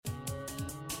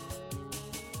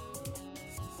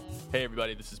Hey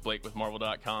everybody, this is Blake with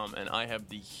Marvel.com, and I have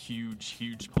the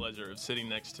huge pleasure of sitting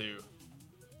next to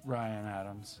Ryan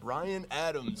Adams. Ryan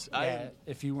Adams. Yeah,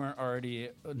 if you weren't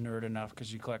already a nerd enough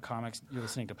because you collect comics, you're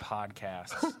listening to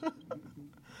podcasts.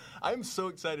 I'm so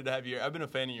excited to have you here. I've been a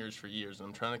fan of yours for years, and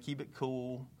I'm trying to keep it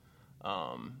cool.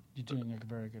 You're doing a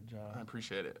very good job. I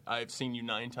appreciate it. I've seen you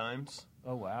 9 times.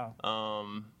 Oh, wow.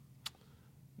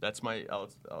 That's my...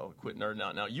 I'll quit nerding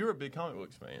out now. You're a big comic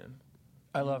books fan.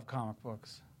 I love comic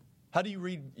books. How do you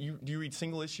read? Do you read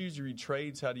single issues? Do you read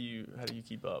trades? How do you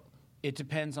keep up? It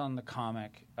depends on the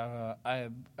comic. I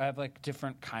have like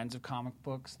different kinds of comic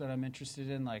books that I'm interested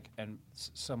in, like, and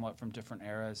somewhat from different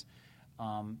eras.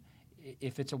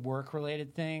 If it's a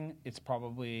work-related thing, it's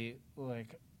probably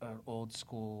like an old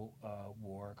school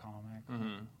war comic,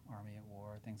 Army at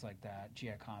War, things like that,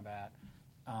 GI Combat.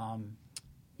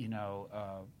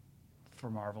 For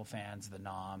Marvel fans, the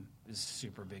Nom is a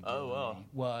super big deal to me.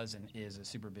 Was and is a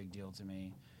super big deal to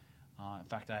me. In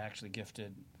fact, I actually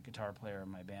gifted the guitar player in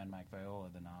my band, Mike Viola,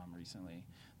 the Nom recently.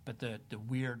 But the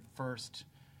weird first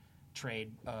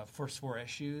trade, first 4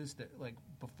 issues, that like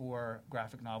before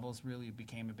graphic novels really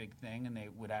became a big thing, and they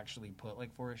would actually put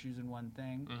like 4 issues in one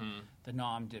thing. The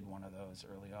Nom did one of those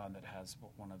early on that has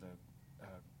one of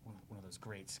those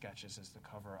great sketches as the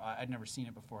cover. I'd never seen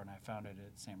it before, and I found it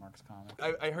at St. Mark's Comics.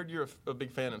 I heard you're a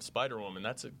big fan of Spider-Woman.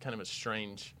 That's kind of a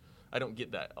strange... I don't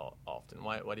get that often.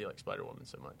 Why do you like Spider-Woman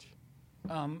so much?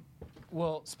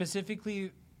 Well,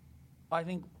 specifically, I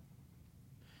think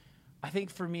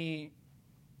for me,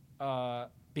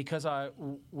 because I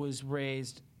was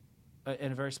raised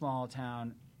in a very small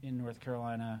town in North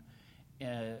Carolina,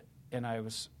 and I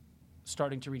was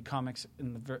starting to read comics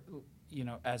in the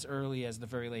as early as the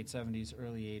very late 70s,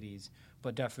 early 80s,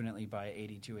 but definitely by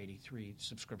 82, 83,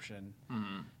 subscription.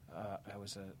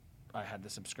 I had the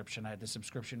subscription. I had the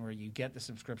subscription where you get the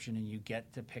subscription and you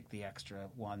get to pick the extra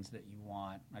ones that you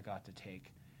want. I got to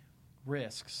take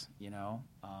risks, You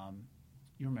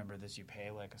remember this. You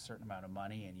pay like a certain amount of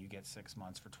money and you get 6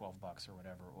 months for $12 or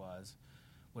whatever it was,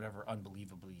 whatever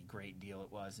unbelievably great deal it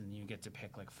was, and you get to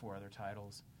pick like 4 other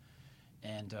titles.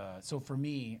 And so for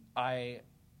me,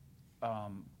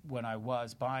 when I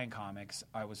was buying comics,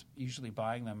 I was usually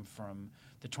buying them from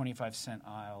the 25-cent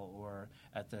aisle or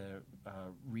at the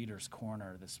Reader's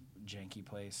Corner, this janky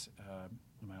place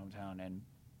in my hometown. And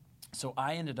so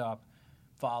I ended up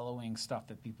following stuff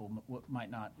that people might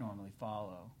not normally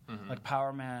follow. Like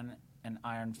Power Man and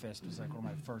Iron Fist was like one of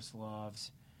my first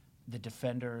loves. The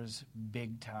Defenders,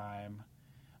 big time.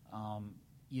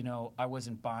 I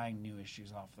wasn't buying new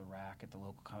issues off the rack at the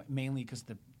local comic, mainly because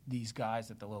these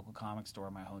guys at the local comic store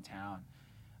in my hometown,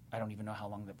 I don't even know how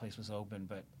long that place was open,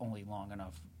 but only long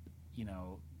enough,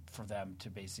 for them to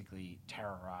basically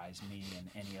terrorize me and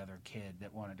any other kid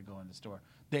that wanted to go in the store.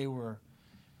 They were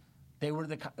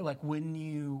like when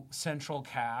you central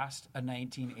cast a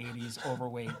 1980s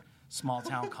overweight small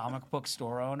town comic book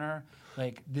store owner,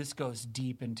 like this goes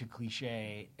deep into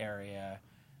cliche area,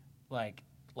 like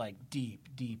deep.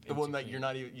 The one that you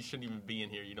shouldn't even be in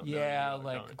here. You don't. Yeah,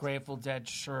 like Grateful Dead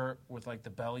shirt with like the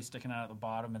belly sticking out at the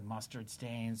bottom and mustard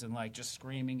stains and like just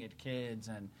screaming at kids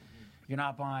and you're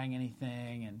not buying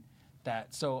anything and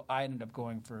that. So I ended up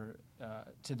going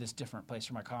to this different place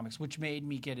for my comics, which made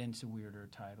me get into weirder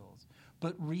titles.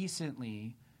 But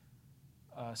recently,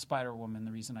 Spider-Woman,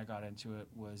 the reason I got into it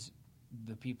was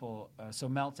the people. So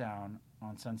Meltdown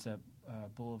on Sunset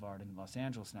Boulevard in Los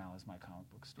Angeles now is my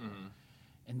comic book store.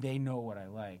 And they know what I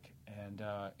like. And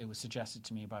it was suggested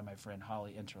to me by my friend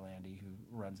Holly Interlandi, who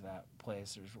runs that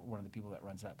place, or is one of the people that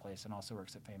runs that place, and also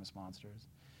works at Famous Monsters,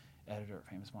 editor at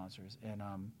Famous Monsters. And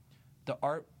the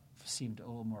art seemed a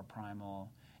little more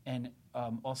primal. And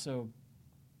also,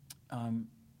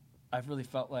 I've really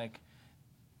felt like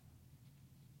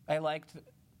I liked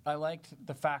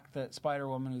the fact that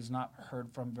Spider-Woman, who's not heard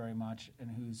from very much and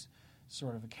who's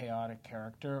sort of a chaotic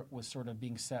character, was sort of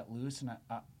being set loose. And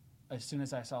as soon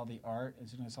as I saw the art,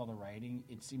 as soon as I saw the writing,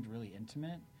 it seemed really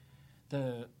intimate.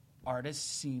 The artists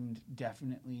seemed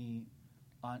definitely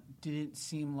didn't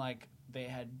seem like they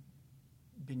had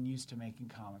been used to making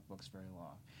comic books very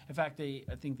long. In fact, I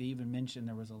think they even mentioned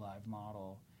there was a live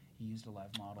model. He used a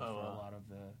live model for a lot of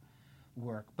the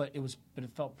work, but it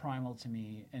felt primal to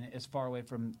me, and as far away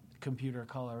from computer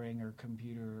coloring or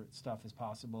computer stuff as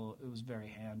possible. It was very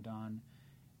hand done,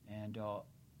 and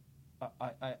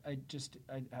I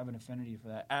have an affinity for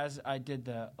that, as I did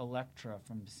the Elektra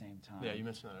from the same time. Yeah, you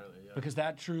mentioned that earlier, yeah. Because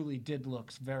that truly did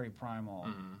look very primal.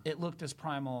 Mm-hmm. It looked as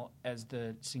primal as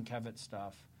the Sienkiewicz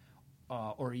stuff,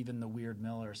 or even the Weird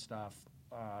Miller stuff,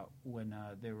 when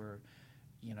they were,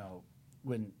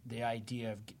 when the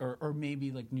idea of, or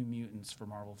maybe like New Mutants for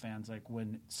Marvel fans, like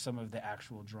when some of the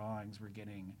actual drawings were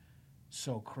getting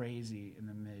so crazy in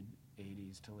the mid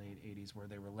 80s to late 80s, where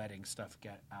they were letting stuff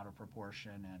get out of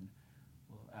proportion and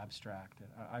a little abstract.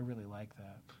 I really like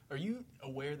that. Are you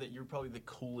aware that you're probably the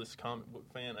coolest comic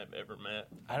book fan I've ever met?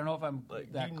 I don't know if I'm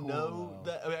like, that do you cool, know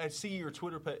though. that? I mean, I see your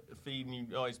Twitter feed, and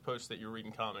you always post that you're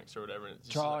reading comics or whatever. And it's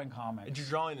just Drawing comics. And you're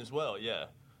drawing as well, yeah.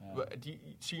 Yeah. But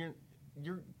so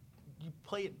you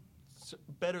play it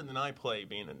better than I play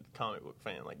being a comic book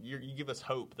fan. Like you give us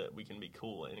hope that we can be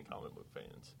cool and comic book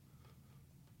fans.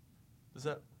 Is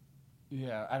that?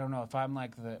 Yeah, I don't know if I'm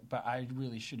like but I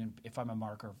really shouldn't. If I'm a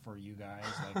marker for you guys,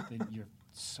 like then you're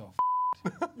so.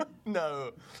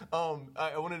 No,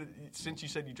 I wanted to, since you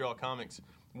said you draw comics.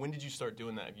 When did you start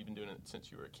doing that? Have you been doing it since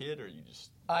you were a kid, or you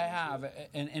just? I have,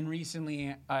 and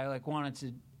recently I like wanted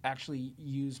to actually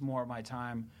use more of my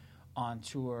time on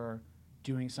tour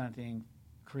doing something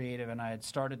creative, and I had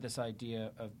started this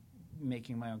idea of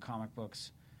making my own comic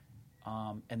books,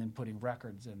 and then putting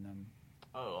records in them.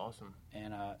 Oh, awesome.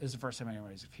 And this is the first time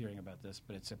anybody's hearing about this,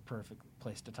 but it's a perfect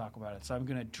place to talk about it. So I'm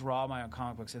going to draw my own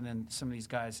comic books, and then some of these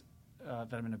guys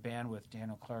that I'm in a band with,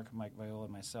 Daniel Clark, Mike Viola,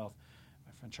 and myself,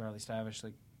 my friend Charlie Stavish,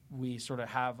 like we sort of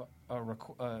have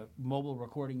a mobile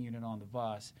recording unit on the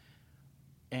bus,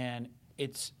 and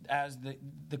it's as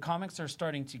the comics are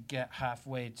starting to get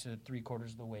halfway to 3/4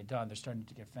 of the way done. They're starting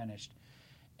to get finished,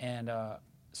 and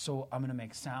so I'm going to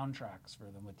make soundtracks for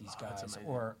them with these guys,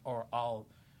 or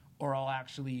I'll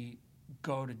actually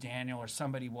go to Daniel, or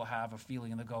somebody will have a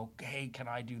feeling and they'll go, hey, can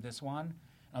I do this one?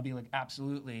 And I'll be like,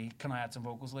 absolutely. Can I add some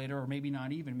vocals later? Or maybe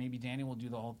not even. Maybe Daniel will do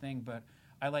the whole thing. But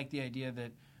I like the idea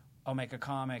that I'll make a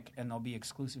comic and there'll be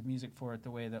exclusive music for it the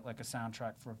way that like a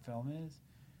soundtrack for a film is.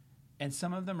 And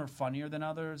some of them are funnier than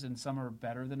others, and some are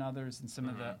better than others, and some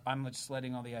of I'm just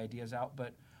letting all the ideas out.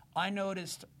 But I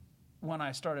noticed when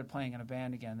I started playing in a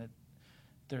band again that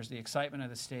there's the excitement of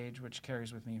the stage, which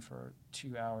carries with me for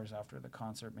 2 hours after the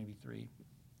concert, maybe 3,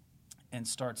 and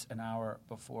starts an hour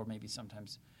before, maybe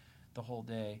sometimes the whole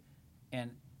day.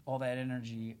 And all that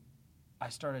energy, I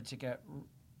started to get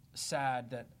sad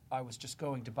that I was just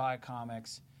going to buy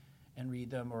comics and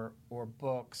read them, or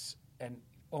books, and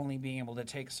only being able to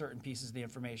take certain pieces of the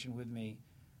information with me.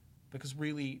 Because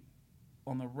really,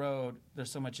 on the road,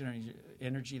 there's so much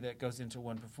energy that goes into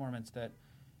one performance that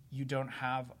you don't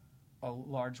have a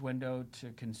large window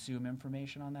to consume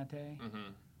information on that day.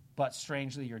 Mm-hmm. But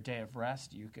strangely, your day of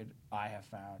rest, I have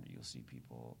found, you'll see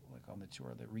people like on the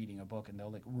tour that reading a book, and they'll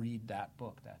like read that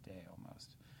book that day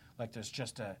almost. Like there's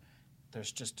just a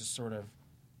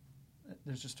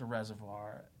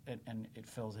reservoir, and it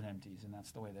fills and empties, and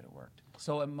that's the way that it worked.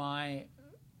 So in my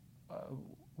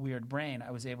weird brain,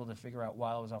 I was able to figure out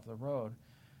while I was off the road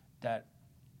that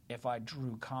if I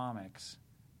drew comics,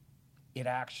 it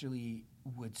actually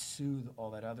would soothe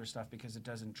all that other stuff because it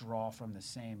doesn't draw from the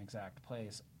same exact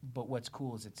place. But what's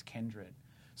cool is it's kindred.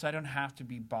 So I don't have to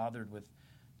be bothered with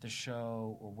the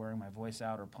show or wearing my voice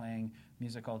out or playing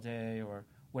music all day or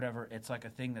whatever. It's like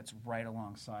a thing that's right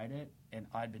alongside it, and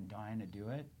I'd been dying to do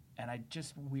it. And I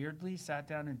just weirdly sat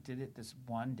down and did it this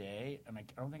one day, and I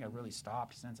don't think I really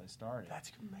stopped since I started.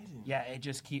 That's amazing. Yeah,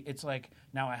 it's like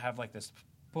now I have like this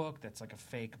book that's like a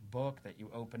fake book that you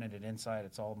open it, and inside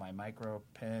it's all my micro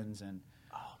pens and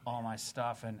all my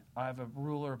stuff, and I have a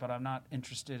ruler, but I'm not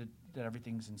interested that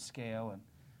everything's in scale, and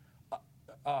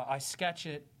I sketch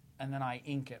it and then I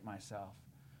ink it myself,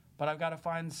 but I've got to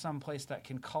find some place that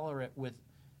can color it with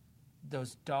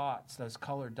those dots, those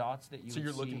colored dots that you. So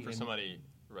you're looking for somebody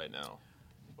right now.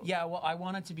 Yeah, well, I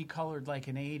want it to be colored like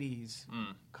an 80s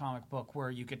comic book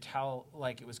where you could tell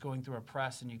like it was going through a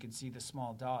press and you could see the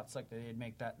small dots, like they'd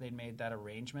made that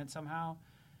arrangement somehow,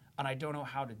 and I don't know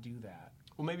how to do that.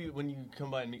 Well, maybe when you come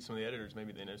by and meet some of the editors,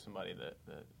 maybe they know somebody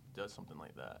that does something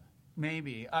like that.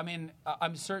 Maybe. I mean,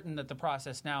 I'm certain that the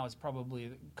process now is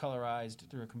probably colorized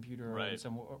through a computer or in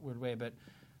some weird way, but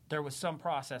there was some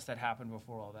process that happened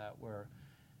before all that where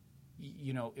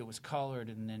it was colored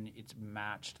and then it's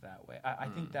matched that way. I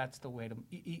think that's the way to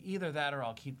either that or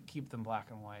I'll keep them black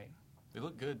and white. They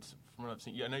look good from what I've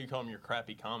seen. Yeah, I know you call them your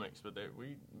crappy comics, but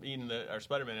our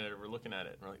Spider-Man editor, we're looking at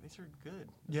it and we're like, these are good.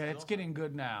 It's getting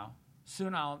good now.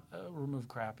 Soon I'll remove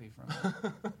crappy from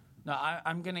it. No,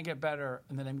 I'm going to get better,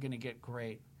 and then I'm going to get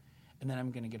great, and then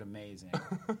I'm going to get amazing.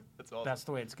 That's awesome. That's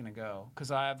the way it's going to go. Because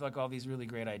I have like all these really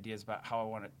great ideas about how I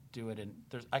want to do it, and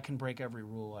I can break every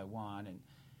rule I want, and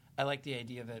I like the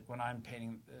idea that when I'm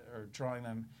painting or drawing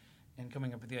them and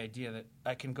coming up with the idea that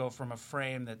I can go from a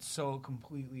frame that's so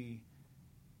completely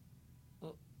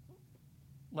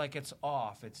like it's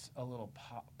off. It's a little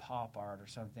pop art or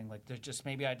something. Like there's just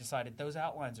maybe I decided those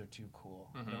outlines are too cool.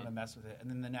 I don't want to mess with it. And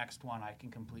then the next one I can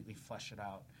completely flesh it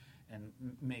out and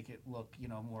make it look,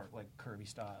 more like Kirby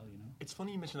style, It's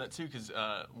funny you mentioned that too, because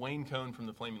Wayne Cohn from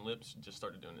the Flaming Lips just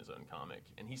started doing his own comic,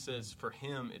 and he says for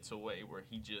him it's a way where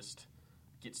he just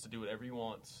gets to do whatever he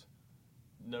wants.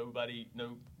 Nobody,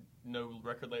 no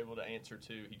record label to answer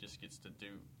to. He just gets to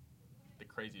do the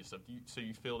craziest stuff. So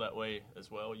you feel that way as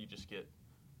well? You just get...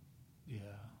 Yeah.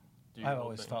 I've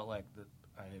always felt like that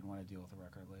I didn't want to deal with a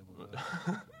record label.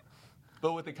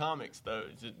 But with the comics, though,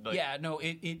 is it like... Yeah, no,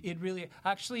 it really...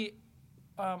 Actually,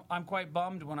 I'm quite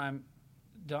bummed when I'm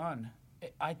done.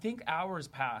 I think hours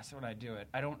pass when I do it.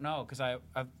 I don't know, because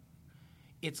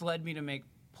it's led me to make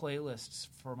playlists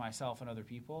for myself and other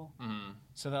people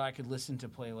so that I could listen to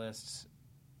playlists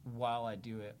while I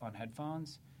do it on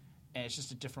headphones. And it's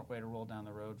just a different way to roll down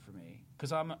the road for me.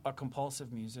 Because I'm a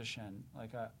compulsive musician. I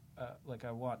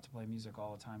want to play music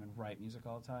all the time and write music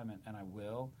all the time, and I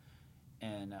will.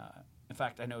 And in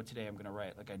fact, I know today I'm going to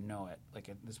write. Like I know it. Like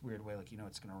in this weird way, like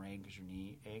it's going to rain because your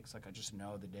knee aches. Like I just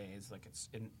know the days. Like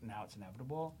now it's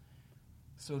inevitable.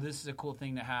 So this is a cool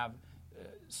thing to have,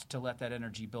 to let that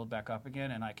energy build back up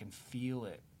again, and I can feel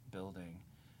it building.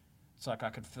 It's like I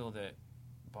could feel the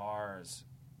bars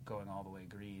going all the way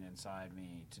green inside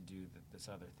me to do this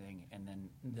other thing, and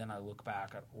then I look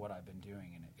back at what I've been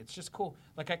doing, and it's just cool.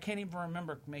 Like I can't even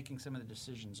remember making some of the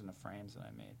decisions in the frames that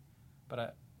I made,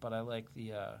 but I like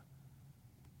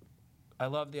I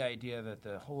love the idea that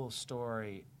the whole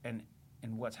story and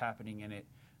what's happening in it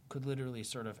could literally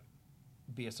sort of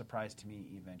be a surprise to me,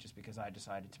 even just because I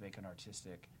decided to make an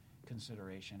artistic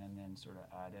consideration and then sort of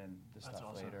add in the stuff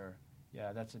awesome. Later.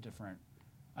 Yeah, that's a different.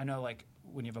 I know, like,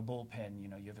 when you have a bullpen,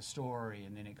 you have a story,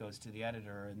 and then it goes to the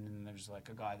editor, and then there's, like,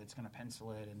 a guy that's going to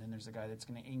pencil it, and then there's a guy that's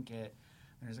going to ink it,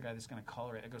 and there's a guy that's going to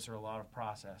color it. It goes through a lot of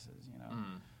processes,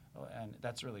 And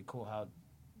that's really cool how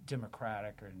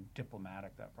democratic and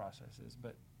diplomatic that process is.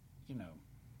 But,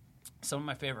 some of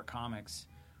my favorite comics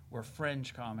were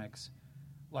fringe comics.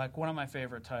 Like, one of my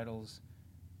favorite titles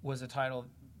was a title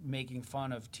making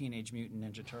fun of Teenage Mutant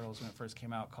Ninja Turtles when it first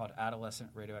came out, called Adolescent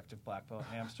Radioactive Black Belt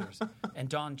Hamsters. And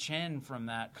Don Chen from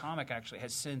that comic actually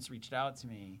has since reached out to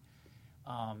me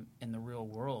in the real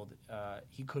world.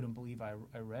 He couldn't believe I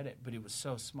read it, but it was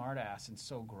so smart-ass and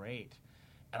so great.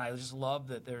 And I just love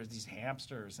that there's these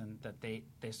hamsters, and that they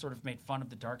sort of made fun of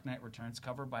the Dark Knight Returns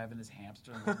cover by having this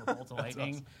hamster and the bolt of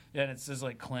lightning. Awesome. Yeah, and it says,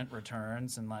 like, Clint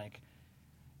Returns, and, like...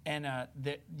 And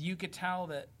that you could tell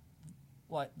that,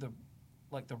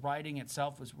 the writing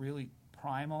itself was really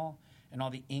primal, and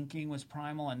all the inking was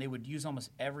primal, and they would use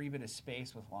almost every bit of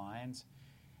space with lines,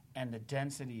 and the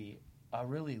density. I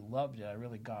really loved it. I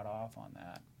really got off on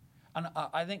that, and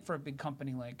I think for a big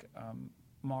company like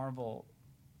Marvel,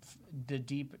 the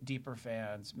deeper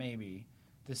fans, maybe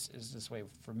this is this way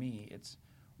for me. It's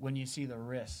when you see the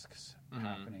risks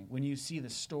happening, when you see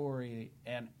the story,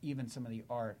 and even some of the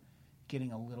art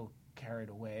getting a little carried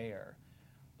away or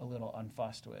a little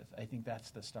unfussed with. I think that's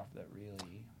the stuff that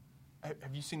really...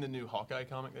 Have you seen the new Hawkeye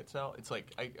comic that's out? It's like,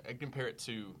 I compare it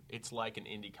to, it's like an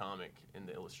indie comic in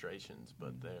the illustrations,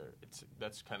 but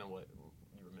that's kind of what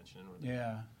you were mentioning.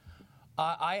 Yeah.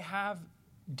 I have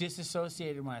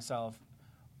disassociated myself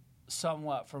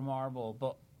somewhat from Marvel,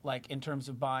 but like in terms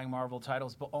of buying Marvel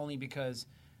titles, but only because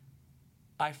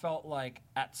I felt like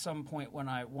at some point when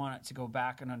I wanted to go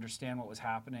back and understand what was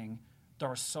happening, there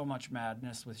was so much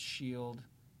madness with S.H.I.E.L.D.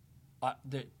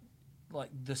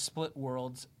 The split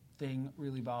worlds thing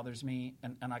really bothers me,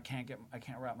 and I can't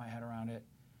wrap my head around it.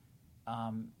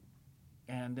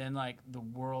 And then like the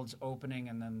world's opening,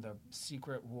 and then the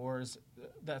Secret Wars.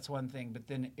 That's one thing, but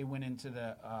then it went into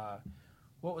the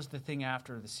what was the thing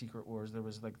after the Secret Wars? There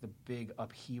was like the big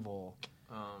upheaval,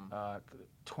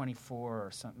 24 or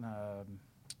something.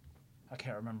 I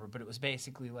can't remember, but it was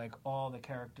basically like all the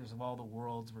characters of all the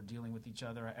worlds were dealing with each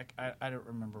other. I don't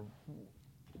remember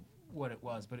what it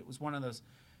was, but it was one of those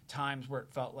times where it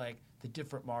felt like the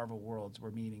different Marvel worlds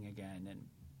were meeting again, and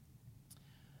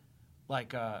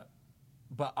like,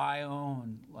 but I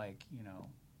own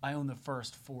the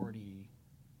first 40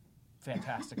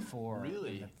 Fantastic Four.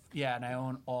 Really? Yeah, and I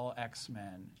own all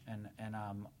X-Men, and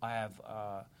I have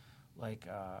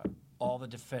all the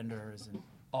Defenders and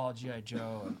all G.I.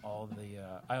 Joe and all the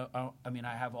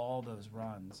I have all those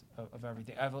runs of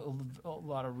everything. I have a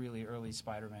lot of really early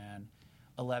Spider-Man,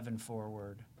 11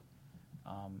 forward,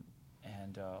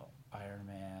 and Iron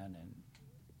Man and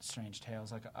Strange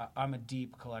Tales. Like I'm a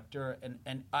deep collector,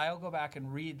 and I'll go back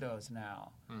and read those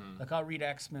now. Like I'll read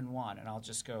X-Men 1, and I'll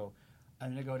just go, I'm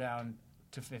going to go down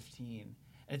to 15.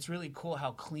 It's really cool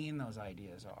how clean those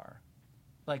ideas are.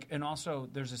 Like, and also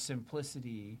there's a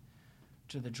simplicity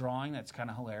to the drawing that's kind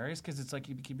of hilarious because it's like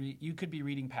you could be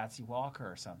reading Patsy Walker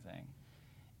or something,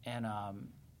 and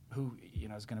who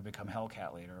is going to become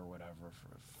Hellcat later or whatever.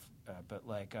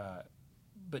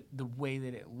 But the way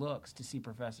that it looks to see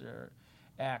Professor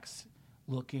X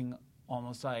looking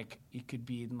almost like it could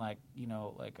be in like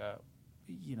a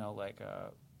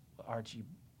Archie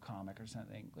comic or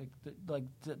something, like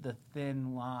the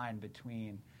thin line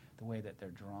between the way that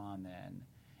they're drawn then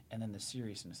and then the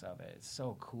seriousness of it. It's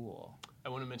so cool. I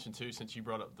want to mention too, since you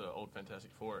brought up the old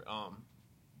Fantastic Four,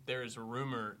 there is a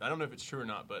rumor, I don't know if it's true or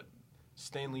not, but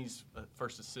Stan Lee's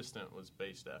first assistant was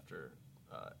based after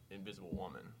Invisible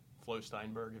Woman, Flo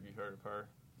Steinberg. Have you heard of her?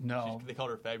 No. They called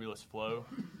her Fabulous Flo.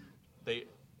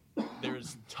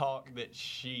 There's talk that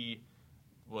she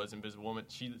was Invisible Woman.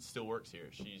 She still works here.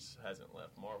 She hasn't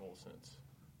left Marvel since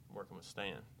working with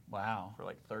Stan. Wow. For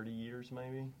like 30 years,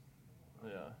 maybe.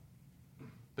 Yeah.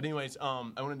 But anyways,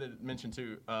 I wanted to mention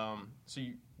too. So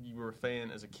you were a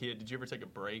fan as a kid. Did you ever take a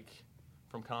break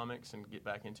from comics and get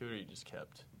back into it, or you just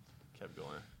kept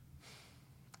going?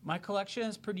 My collection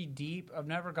is pretty deep. I've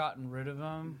never gotten rid of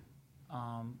them,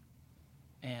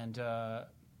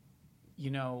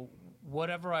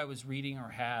 whatever I was reading or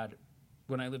had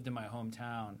when I lived in my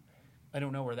hometown, I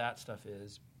don't know where that stuff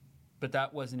is, but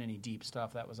that wasn't any deep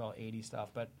stuff. That was all 80s stuff.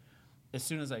 But as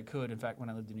soon as I could, in fact, when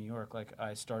I lived in New York, like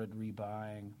I started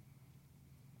rebuying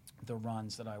the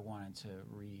runs that I wanted to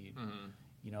read.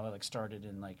 Mm-hmm. I started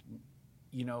in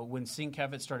when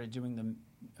Sienkiewicz started doing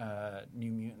the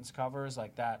New Mutants covers,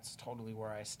 like that's totally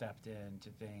where I stepped into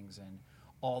things, and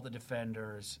all the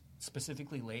Defenders,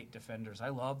 specifically late Defenders. I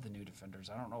love the new Defenders.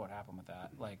 I don't know what happened with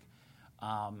that.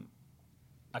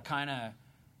 I kind of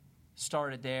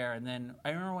started there, and then I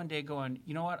remember one day going,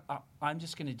 you know what, I'm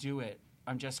just going to do it.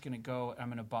 I'm just going to go, I'm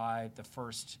going to buy the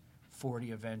first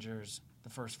 40 Avengers, the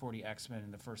first 40 X-Men,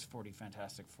 and the first 40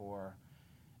 Fantastic Four,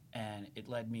 and it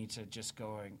led me to just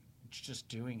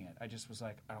doing it. I just was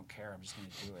like, I don't care, I'm just going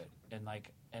to do it.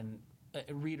 And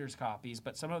readers' copies,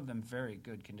 but some of them very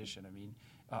good condition. I mean,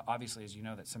 obviously, as you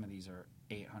know, that some of these are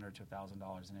 $800 to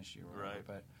 $1,000 an issue, or whatever, right?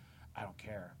 But I don't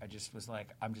care. I just was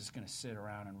like, I'm just going to sit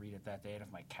around and read it that day, and if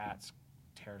my cat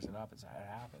tears it up, it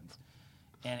happens.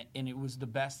 And it was the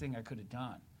best thing I could have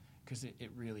done because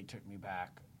it really took me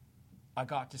back. I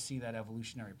got to see that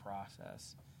evolutionary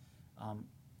process.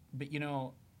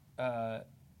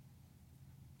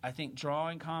 I think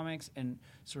drawing comics and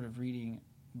sort of reading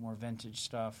more vintage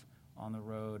stuff on the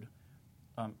road,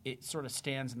 it sort of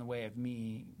stands in the way of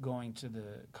me going to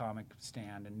the comic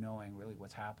stand and knowing really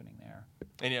what's happening there.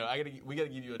 And we got to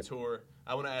give you a tour.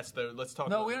 I want to ask though. Let's talk.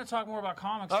 No, we're going to talk more about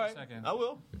comics for a second. I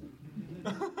will.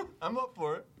 I'm up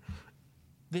for it.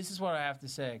 This is what I have to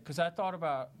say, because I thought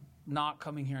about not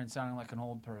coming here and sounding like an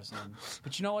old person.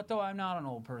 But you know what, though? I'm not an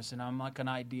old person. I'm like an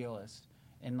idealist.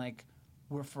 And,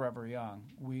 we're forever young.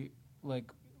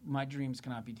 My dreams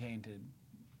cannot be tainted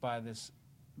by this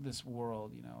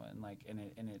world,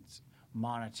 and its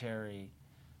monetary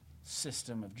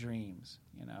system of dreams,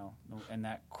 and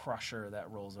that crusher that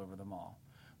rolls over them all.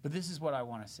 But this is what I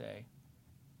want to say.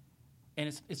 And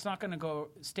it's not going to go.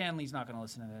 Stan Lee's not going to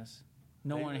listen to this.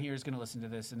 No one here is going to listen to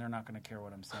this, and they're not going to care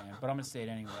what I'm saying. But I'm going to say it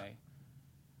anyway.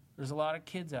 There's a lot of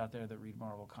kids out there that read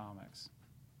Marvel Comics,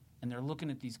 and they're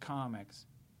looking at these comics,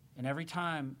 and every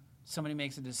time somebody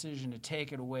makes a decision to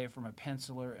take it away from a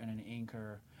penciler and an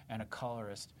inker and a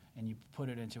colorist, and you put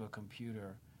it into a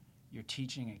computer, you're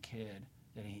teaching a kid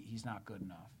that he's not good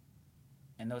enough.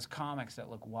 And those comics that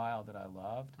look wild that I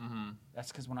loved,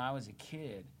 that's because when I was a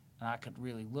kid, and I could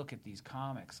really look at these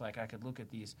comics. I could look at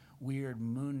these weird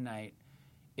Moon Knight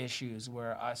issues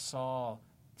where I saw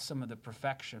some of the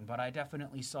perfection, but I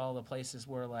definitely saw the places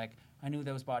where, I knew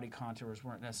those body contours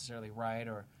weren't necessarily right,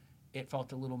 or it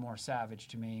felt a little more savage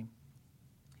to me.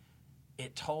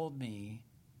 It told me,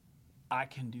 I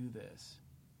can do this.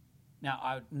 Now,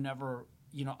 I never,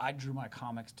 I drew my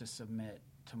comics to submit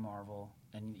to Marvel,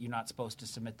 and you're not supposed to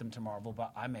submit them to Marvel,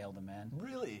 but I mailed them in.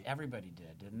 Really? Everybody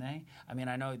did, didn't they? I mean,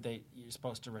 I know you're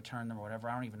supposed to return them or whatever.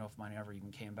 I don't even know if mine ever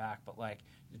even came back, but I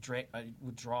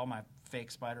would draw my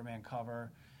fake Spider-Man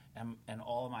cover and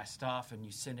all of my stuff, and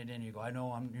you send it in, and you go, I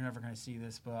know you're never going to see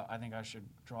this, but I think I should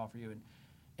draw for you.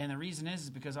 And the reason is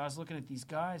because I was looking at these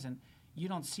guys, and you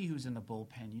don't see who's in the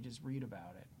bullpen. You just read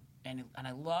about it. And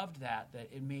I loved that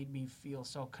it made me feel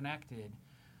so connected,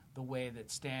 the way that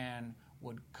Stan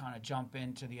would kind of jump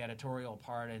into the editorial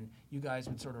part, and you guys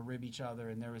would sort of rib each other,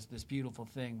 and there was this beautiful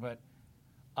thing. But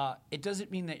it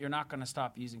doesn't mean that you're not going to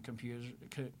stop using computers.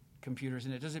 computers,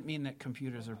 and it doesn't mean that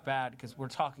computers are bad, because we're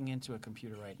talking into a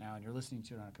computer right now and you're listening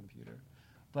to it on a computer.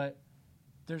 But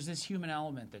there's this human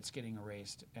element that's getting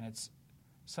erased, and it's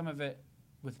some of it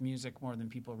with music more than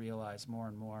people realize, more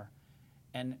and more.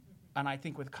 And I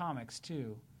think with comics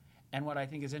too. And what I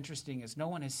think is interesting is no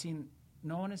one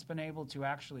has been able to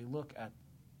actually look at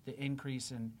the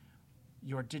increase in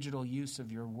your digital use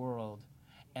of your world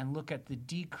and look at the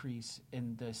decrease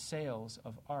in the sales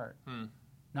of art.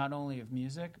 Not only of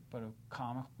music, but of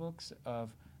comic books,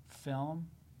 of film,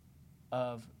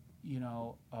 of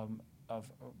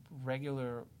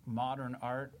regular modern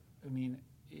art. I mean,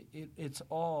 it's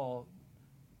all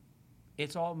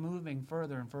moving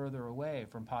further and further away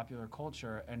from popular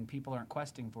culture, and people aren't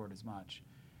questing for it as much.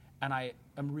 And I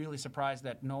am really surprised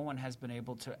that no one has been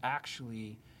able to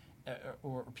actually,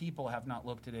 or people have not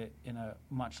looked at it in a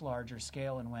much larger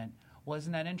scale and went, well,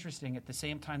 isn't that interesting? At the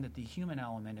same time that the human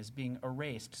element is being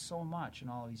erased so much in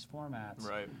all of these formats,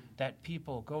 right, that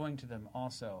people going to them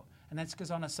also. And that's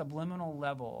because on a subliminal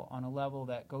level, on a level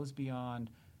that goes beyond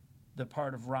the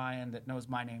part of Ryan that knows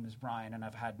my name is Ryan and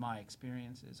I've had my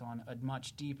experiences, on a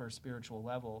much deeper spiritual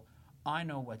level, I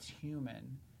know what's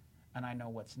human and I know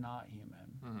what's not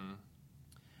human. Mm-hmm.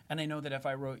 And I know that if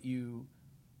I wrote you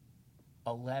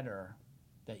a letter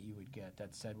that you would get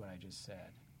that said what I just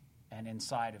said, and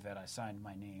inside of it I signed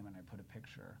my name and I put a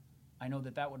picture, I know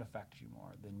that that would affect you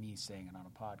more than me saying it on a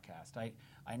podcast.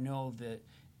 I know that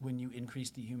when you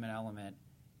increase the human element,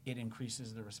 it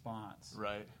increases the response.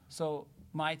 Right. So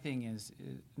my thing is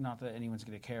not that anyone's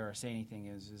going to care or say anything,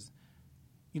 is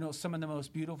some of the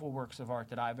most beautiful works of art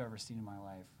that I've ever seen in my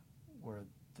life were,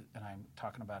 and I'm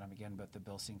talking about him again, but the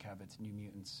Bill Sienkiewicz New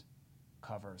Mutants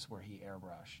covers where he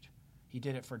airbrushed. He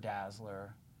did it for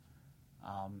Dazzler.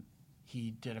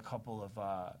 He did a couple of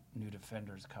New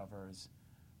Defenders covers.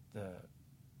 The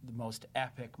most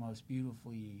epic, most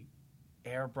beautifully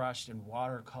airbrushed and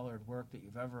watercolored work that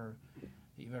you've ever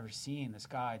seen. This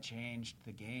guy changed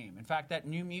the game. In fact, that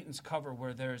New Mutants cover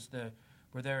where they're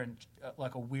in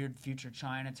like a weird future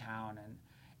Chinatown,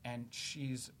 and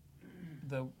she's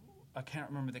I can't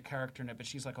remember the character in it, but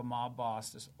she's like a mob boss,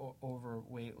 this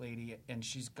overweight lady, and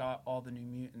she's got all the New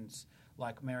Mutants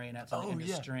like marionettes into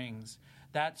strings.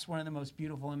 That's one of the most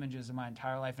beautiful images of my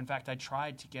entire life. In fact, I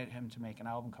tried to get him to make an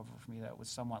album cover for me that was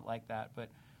somewhat like that, but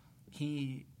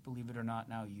he, believe it or not,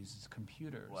 now uses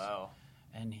computers. Wow.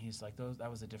 And he's like, that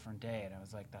was a different day. And I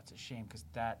was like, that's a shame, because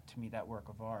that, to me, that work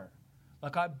of art.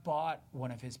 Like, I bought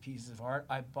one of his pieces of art.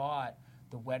 I bought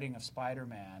The Wedding of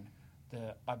Spider-Man.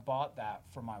 I bought that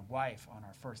for my wife on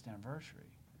our first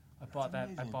anniversary. I bought that.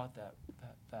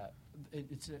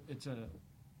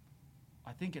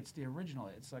 I think it's the original.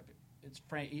 It's like,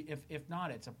 if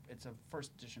not, it's a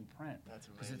first edition print. That's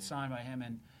amazing. Because it's signed by him.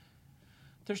 And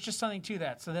there's just something to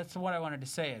that. So that's what I wanted to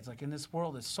say. It's like, in this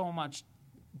world, there's so much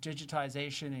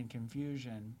digitization and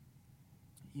confusion.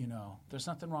 There's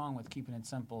nothing wrong with keeping it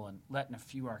simple and letting a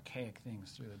few archaic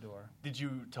things through the door. Did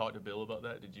you talk to Bill about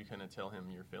that? Did you kind of tell him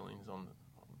your feelings on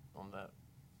that,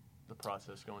 the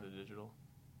process going to digital?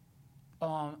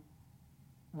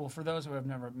 Well, for those who have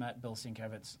never met Bill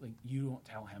Sienkiewicz, like, you don't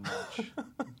tell him much.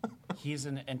 He's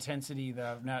an intensity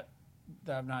that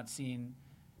I've not seen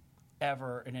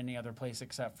ever in any other place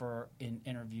except for in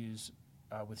interviews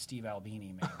with Steve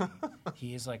Albini, maybe.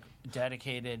 He is like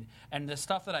dedicated, and the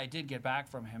stuff that I did get back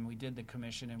from him, we did the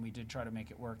commission and we did try to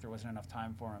make it work. There wasn't enough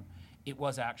time for him. It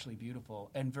was actually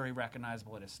beautiful and very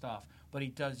recognizable in his stuff. But he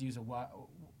does use a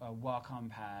Wacom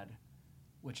pad,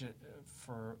 which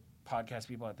for podcast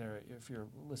people out there, if you're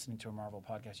listening to a Marvel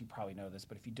podcast, you probably know this.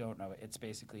 But if you don't know it, it's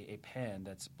basically a pen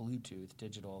that's Bluetooth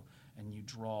digital, and you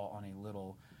draw on a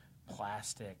little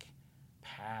plastic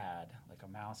pad, like a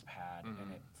mouse pad,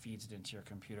 and it feeds it into your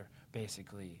computer.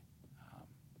 Basically,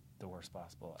 the worst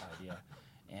possible idea.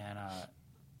 And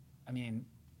I mean,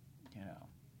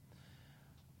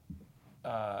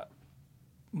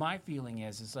 my feeling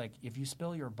is like, if you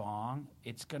spill your bong,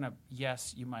 it's gonna,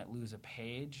 yes, you might lose a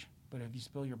page, but if you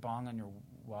spill your bong on your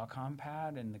Wacom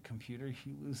pad and the computer,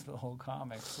 you lose the whole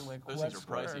comic. So like, those what's things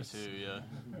are pricey worse? too, yeah.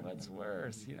 What's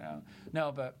worse,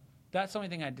 No, but that's the only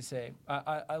thing I had to say.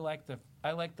 I like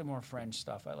the more French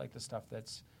stuff. I like the stuff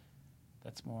that's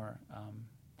more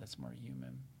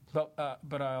human.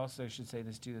 But I also should say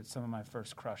this too, that some of my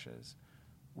first crushes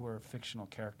were fictional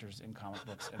characters in comic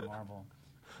books and Marvel,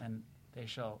 and they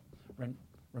shall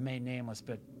remain nameless.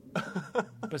 But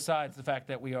besides the fact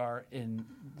that we are in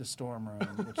the storm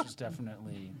room, which is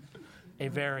definitely a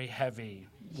very heavy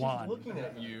one. She's looking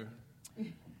at you.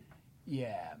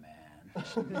 Yeah,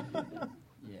 man.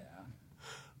 Yeah.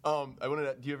 I wanted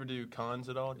to, do you ever do cons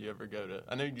at all? Do you ever go to?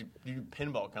 I know you do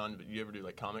pinball cons, but do you ever do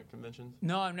like comic conventions?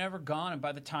 No, I've never gone. And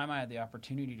by the time I had the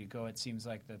opportunity to go, it seems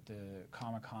like that the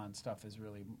Comic-Con stuff is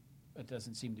really. It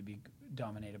doesn't seem to be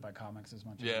dominated by comics as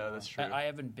much. Yeah, anymore. that's true. I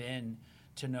haven't been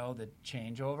to know the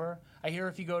changeover. I hear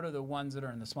if you go to the ones that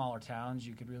are in the smaller towns,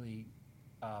 you could really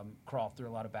crawl through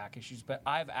a lot of back issues. But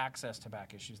I have access to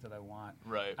back issues that I want.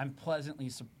 Right. I'm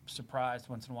pleasantly surprised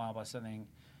once in a while by something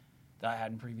that I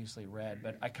hadn't previously read.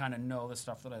 But I kind of know the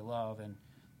stuff that I love and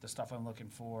the stuff I'm looking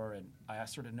for, and I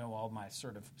sort of know all my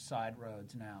sort of side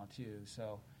roads now too.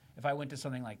 So if I went to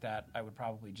something like that, I would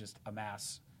probably just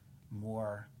amass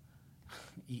more.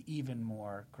 Even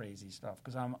more crazy stuff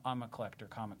because I'm a collector,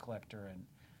 comic collector, and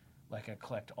like I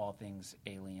collect all things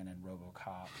Alien and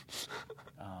RoboCop,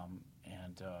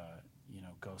 and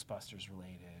Ghostbusters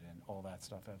related and all that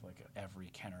stuff. I have like every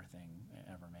Kenner thing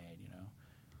ever made.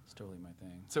 It's totally my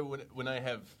thing. So when I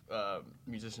have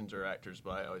musicians or actors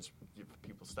by, I always give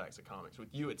people stacks of comics.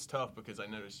 With you, it's tough because I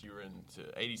noticed you were into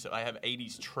 80s. So I have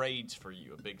 80s trades for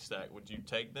you, a big stack. Would you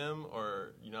take them,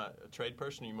 or you're not a trade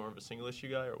person? Are you more of a single issue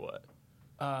guy, or what?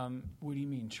 What do you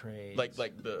mean trades? Like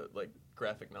the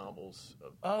graphic novels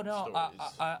of stories.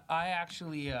 I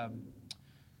actually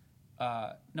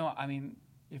no. I mean,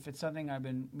 if it's something I've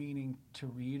been meaning to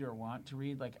read or want to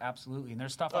read, like absolutely. And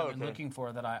there's stuff I've been looking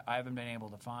for that I haven't been able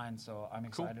to find, so I'm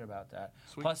excited about that.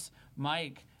 Sweet. Plus,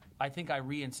 Mike, I think I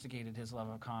re-instigated his love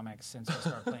of comics since we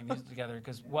started playing music together.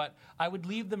 Because I would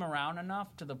leave them around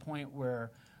enough to the point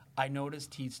where I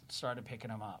noticed he started picking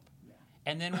them up.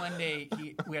 And then one day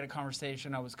we had a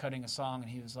conversation. I was cutting a song, and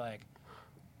he was like,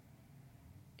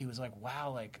 "Wow,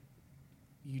 like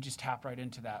you just tapped right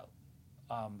into that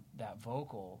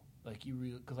vocal, like you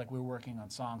really because like we're working on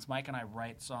songs. Mike and I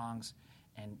write songs,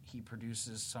 and he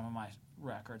produces some of my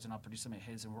records, and I'll produce some of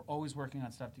his, and we're always working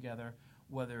on stuff together,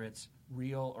 whether it's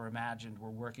real or imagined.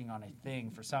 We're working on a thing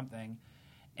for something,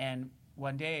 and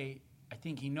one day I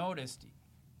think he noticed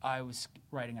I was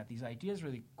writing out these ideas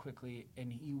really quickly,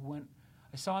 and he went.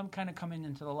 I saw him kind of coming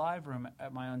into the live room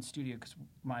at my own studio because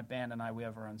my band and I, we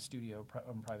have our own studio,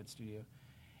 private studio.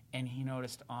 And he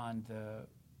noticed on the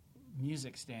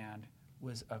music stand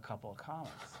was a couple of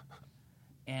comics.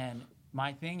 And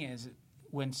my thing is,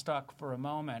 when stuck for a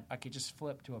moment, I could just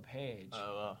flip to a page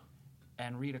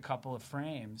and read a couple of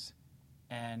frames,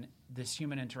 and this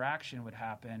human interaction would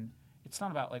happen. It's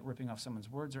not about like ripping off someone's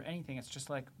words or anything. It's just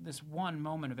like this one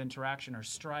moment of interaction or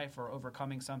strife or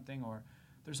overcoming something or...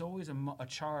 There's always a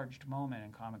charged moment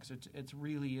in comics. It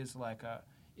really is like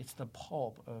it's the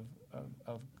pulp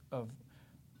of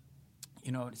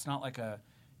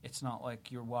it's not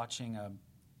like you're watching a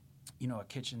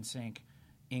kitchen sink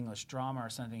English drama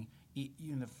or something.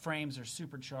 The frames are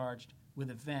supercharged with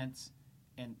events,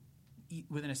 and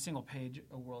within a single page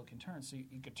a world can turn. So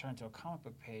you could turn to a comic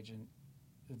book page and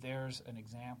there's an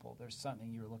example. There's something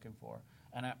you were looking for,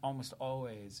 and I almost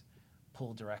always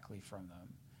pull directly from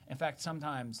them. In fact,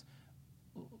 sometimes,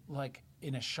 like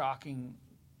in a shocking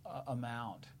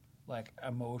amount, like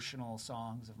emotional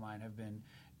songs of mine have been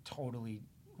totally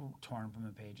torn from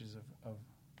the pages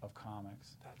of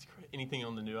comics. That's great. Anything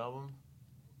on the new album?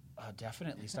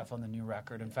 Definitely stuff on the new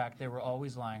record. In fact, they were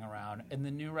always lying around. In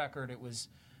the new record, it was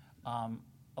a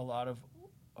lot of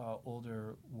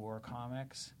older war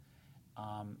comics.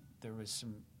 There was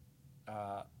some...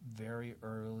 very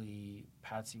early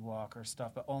Patsy Walker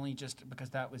stuff, but only just because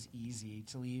that was easy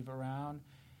to leave around,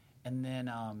 and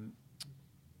then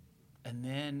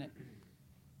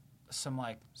some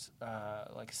like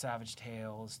Savage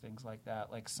Tales, things like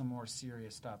that. Like some more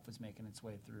serious stuff was making its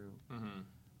way through,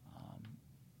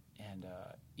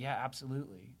 yeah,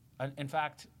 absolutely. In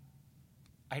fact,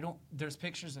 there's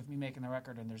pictures of me making the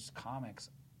record, and there's comics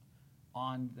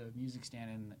on the music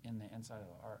stand in the inside of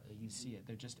the art. You see it.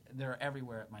 They're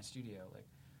everywhere at my studio. Like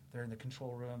they're in the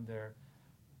control room. They're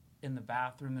in the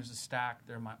bathroom. There's a stack.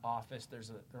 They're in my office. There's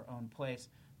their own place.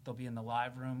 They'll be in the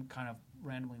live room, kind of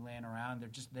randomly laying around. They're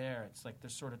just there. It's like they're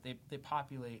sort of they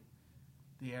populate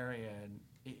the area, and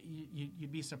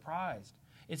you'd be surprised.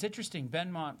 It's interesting.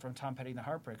 Ben Mont from Tom Petty and the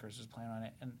Heartbreakers was playing on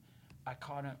it, and I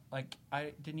caught him, like,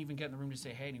 I didn't even get in the room to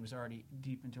say hey, and he was already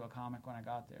deep into a comic when I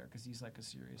got there, because he's, like, a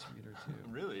serious reader, too.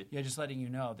 Really? Yeah, just letting you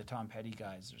know, the Tom Petty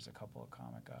guys, there's a couple of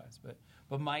comic guys. But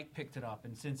Mike picked it up,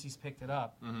 and since he's picked it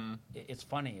up, it's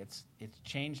funny. It's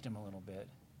changed him a little bit.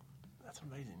 That's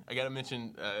amazing. I got to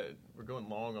mention, we're going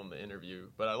long on the interview,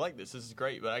 but I like this. This is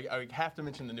great, but I have to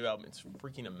mention the new album. It's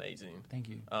freaking amazing. Thank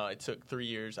you. It took 3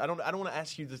 years. I don't want to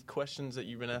ask you the questions that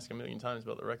you've been asking a million times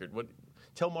about the record.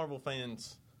 Tell Marvel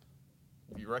fans...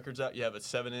 Your record's out. You have a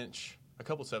 7-inch, a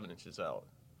couple 7 inches out.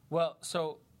 Well,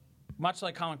 so much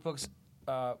like comic books,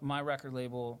 my record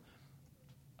label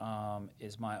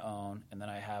is my own, and then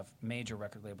I have major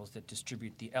record labels that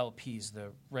distribute the LPs,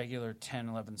 the regular 10,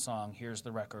 11 song, here's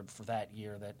the record for that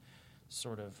year that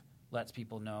sort of lets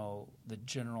people know the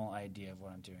general idea of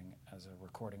what I'm doing as a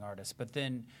recording artist. But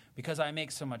then, because I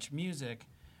make so much music,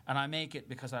 and I make it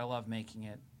because I love making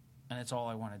it, and it's all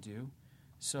I want to do,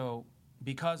 so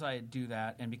because I do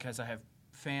that, and because I have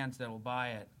fans that will buy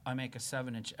it, I make a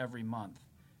 7-inch every month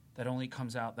that only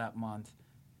comes out that month,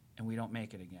 and we don't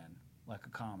make it again, like a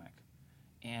comic.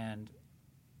 And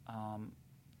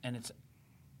it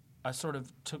sort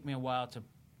of took me a while to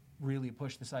really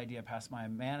push this idea past my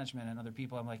management and other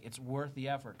people. I'm like, it's worth the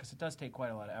effort, because it does take quite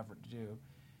a lot of effort to do.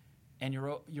 And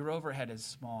your overhead is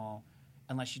small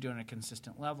unless you do it on a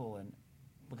consistent level. And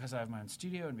because I have my own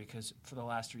studio, and because for the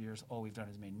last 3 years all we've done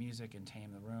is made music and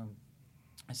tame the room,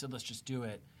 I said, let's just do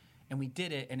it. And we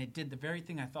did it, and it did the very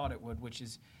thing I thought it would, which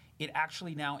is it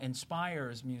actually now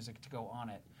inspires music to go on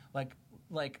it.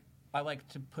 Like I like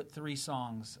to put 3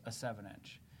 songs a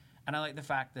 7-inch. And I like the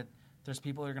fact that there's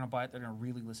people that are going to buy it, they're going to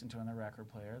really listen to it on their record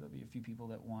player. There'll be a few people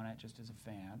that want it just as a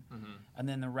fan. Mm-hmm. And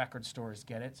then the record stores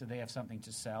get it, so they have something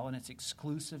to sell, and it's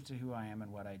exclusive to who I am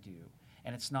and what I do.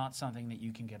 And it's not something that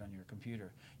you can get on your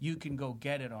computer. You can go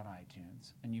get it on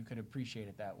iTunes, and you could appreciate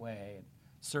it that way. And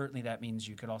certainly that means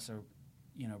you could also,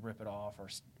 rip it off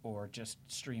or just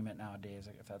stream it nowadays,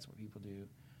 if that's what people do.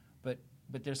 But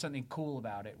there's something cool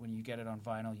about it when you get it on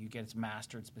vinyl. You get it's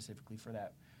mastered specifically for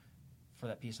that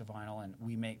piece of vinyl, and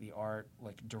we make the art,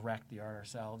 direct the art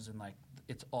ourselves, and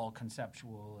it's all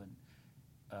conceptual,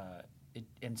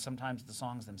 and sometimes the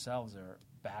songs themselves are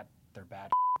bad. They're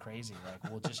bad crazy.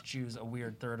 We'll just choose a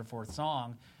weird third or fourth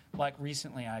song. Like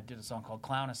recently, I did a song called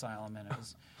 "Clown Asylum," and it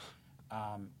was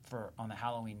on the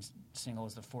Halloween single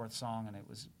was the 4th song, and it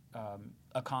was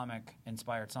a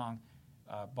comic-inspired song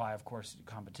by, of course,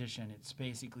 Competition. It's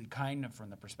basically kind of from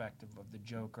the perspective of the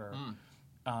Joker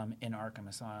in Arkham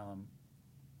Asylum,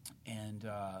 and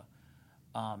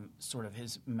sort of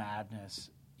his madness.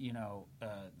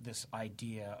 This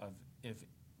idea of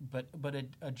but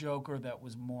a Joker that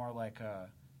was more like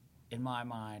in my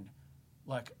mind,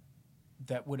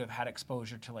 that would have had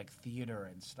exposure to theater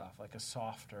and stuff, like a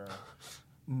softer,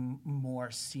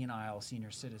 more senile senior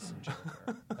citizen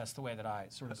Joker. That's the way that I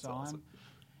sort of saw him.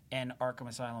 And Arkham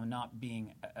Asylum not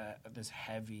being this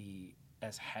heavy,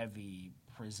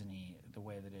 prison-y the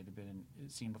way that it had been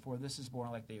seen before. This is more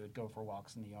like they would go for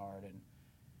walks in the yard. And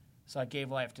so I gave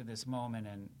life to this moment,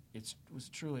 and it was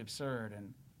truly absurd.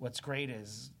 And what's great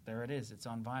is, there it is. It's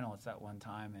on vinyl. It's that one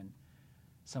time, and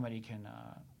somebody can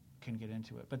get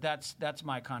into it. But that's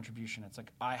my contribution. It's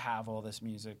I have all this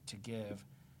music to give,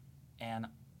 and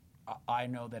I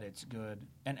know that it's good.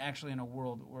 And actually, in a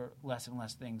world where less and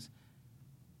less things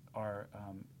are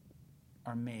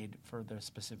made for the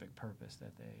specific purpose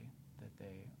that they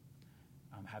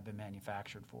have been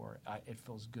manufactured for, it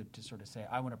feels good to sort of say,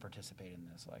 I want to participate in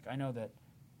this. I know that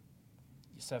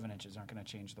 7 inches aren't going to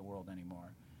change the world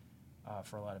anymore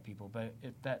for a lot of people, but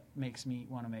that makes me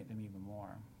want to make them even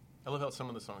more. I love how some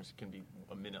of the songs can be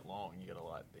a minute long. You get a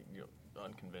lot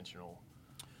unconventional.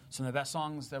 Some of the best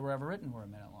songs that were ever written were a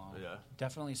minute long. Yeah.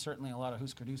 Definitely, certainly a lot of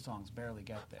Husker Du songs barely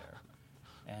get there.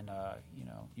 And,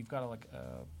 you've got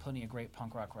plenty of great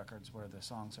punk rock records where the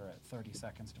songs are at 30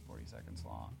 seconds to 40 seconds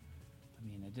long. I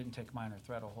mean, it didn't take Minor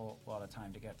Threat a whole lot of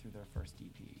time to get through their first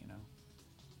EP,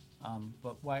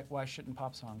 But why shouldn't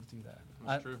pop songs do that?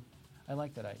 That's true. I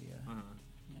like that idea. Mm-hmm.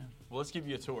 Yeah. Well, let's give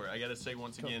you a tour. I got to say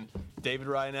once again, David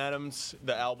Ryan Adams,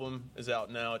 the album is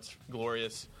out now. It's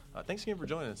glorious. Thanks again for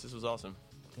joining us. This was awesome.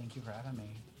 Thank you for having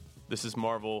me. This is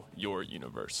Marvel, Your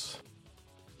Universe.